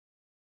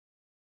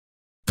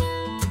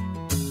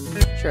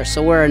Sure,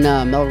 so we're in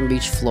Melbourne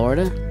Beach,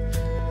 Florida.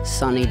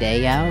 Sunny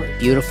day out,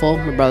 beautiful.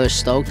 My brother's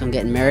stoked on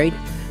getting married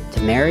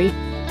to Mary,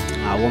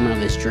 a woman of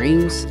his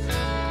dreams.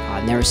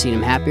 I've never seen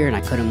him happier, and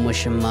I couldn't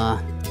wish him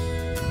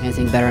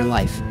anything better in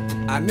life.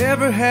 I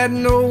never had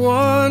no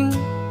one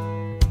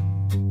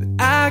that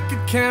I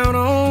could count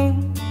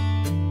on.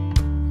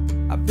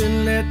 I've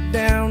been let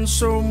down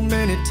so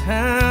many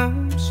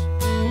times.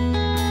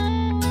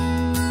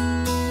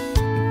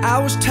 And I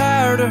was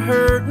tired of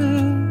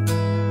hurting,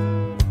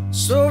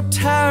 so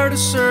tired of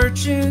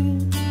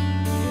searching,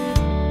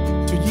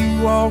 till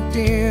you walked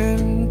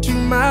into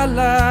my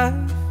life.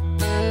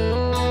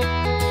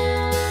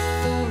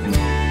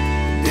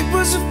 It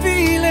was a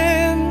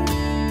feeling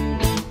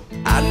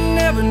I'd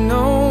never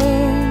known,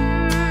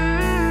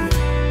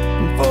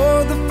 and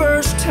for the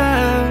first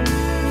time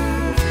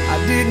I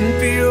didn't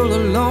feel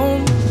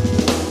alone.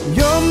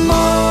 You're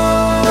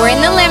more. We're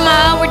in the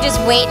limo, we're just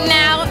waiting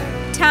out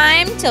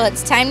time till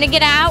it's time to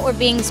get out. We're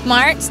being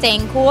smart,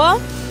 staying cool.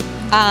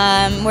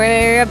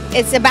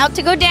 It's about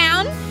to go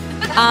down.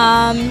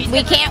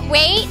 We can't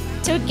wait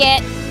to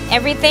get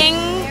everything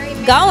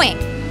going.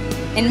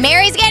 And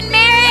Mary's getting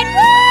married!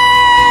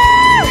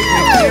 Woo!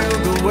 Feel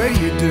the way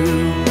you do.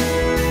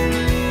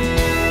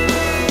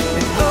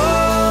 And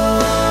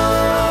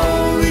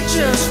oh, we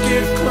just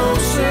get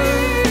closer.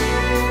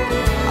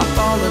 I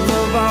fall in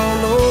love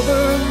all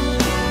over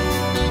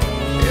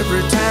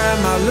every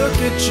time I look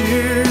at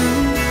you.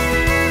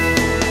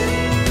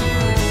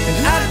 And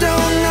I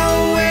don't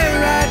know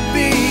where I'd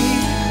be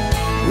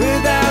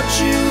without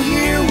you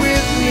here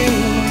with me.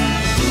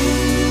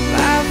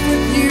 Life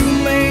with you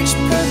makes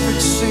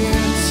perfect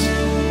sense.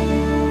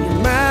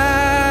 You're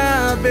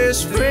my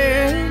best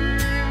friend.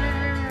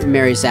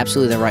 Mary's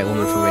absolutely the right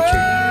woman for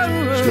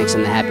Richard. She makes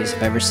him the happiest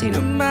I've ever seen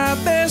him. My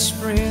best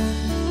friend.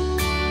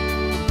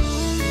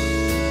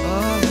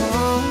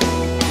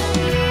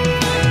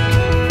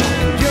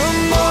 You're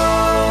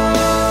more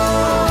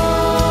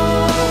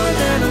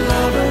than a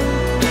lover.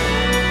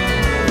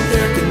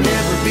 There can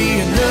never be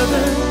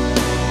another.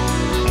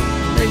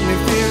 Make me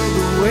feel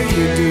the way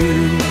you do.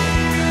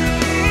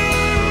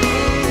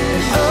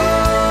 And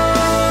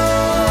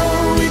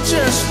oh, we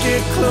just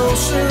get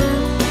closer.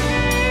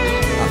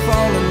 I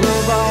fall in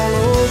love all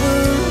over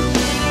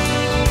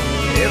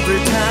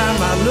every time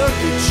I look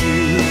at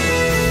you.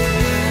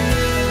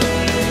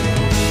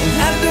 And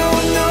I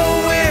don't know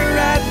where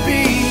I'd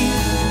be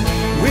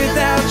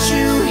without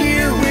you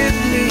here with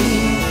me.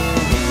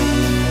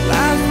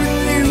 Life with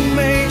you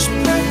makes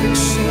perfect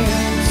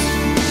sense.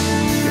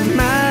 You're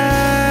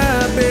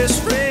my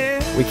best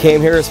friend. We came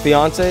here as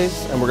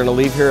fiancés, and we're going to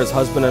leave here as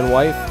husband and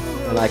wife,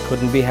 and I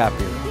couldn't be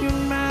happier.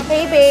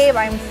 Hey babe,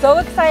 I'm so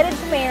excited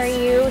to marry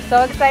you,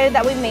 so excited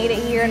that we made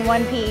it here in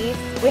one piece.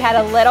 We had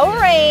a little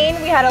rain,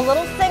 we had a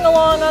little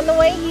sing-along on the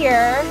way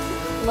here.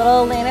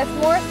 Little Alanis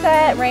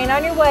Morissette, rain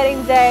on your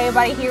wedding day, but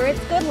I hear it's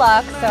good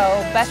luck,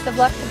 so best of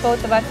luck to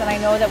both of us, and I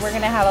know that we're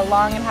going to have a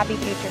long and happy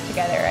future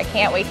together. I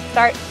can't wait to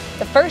start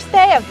the first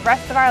day of the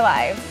rest of our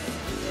lives.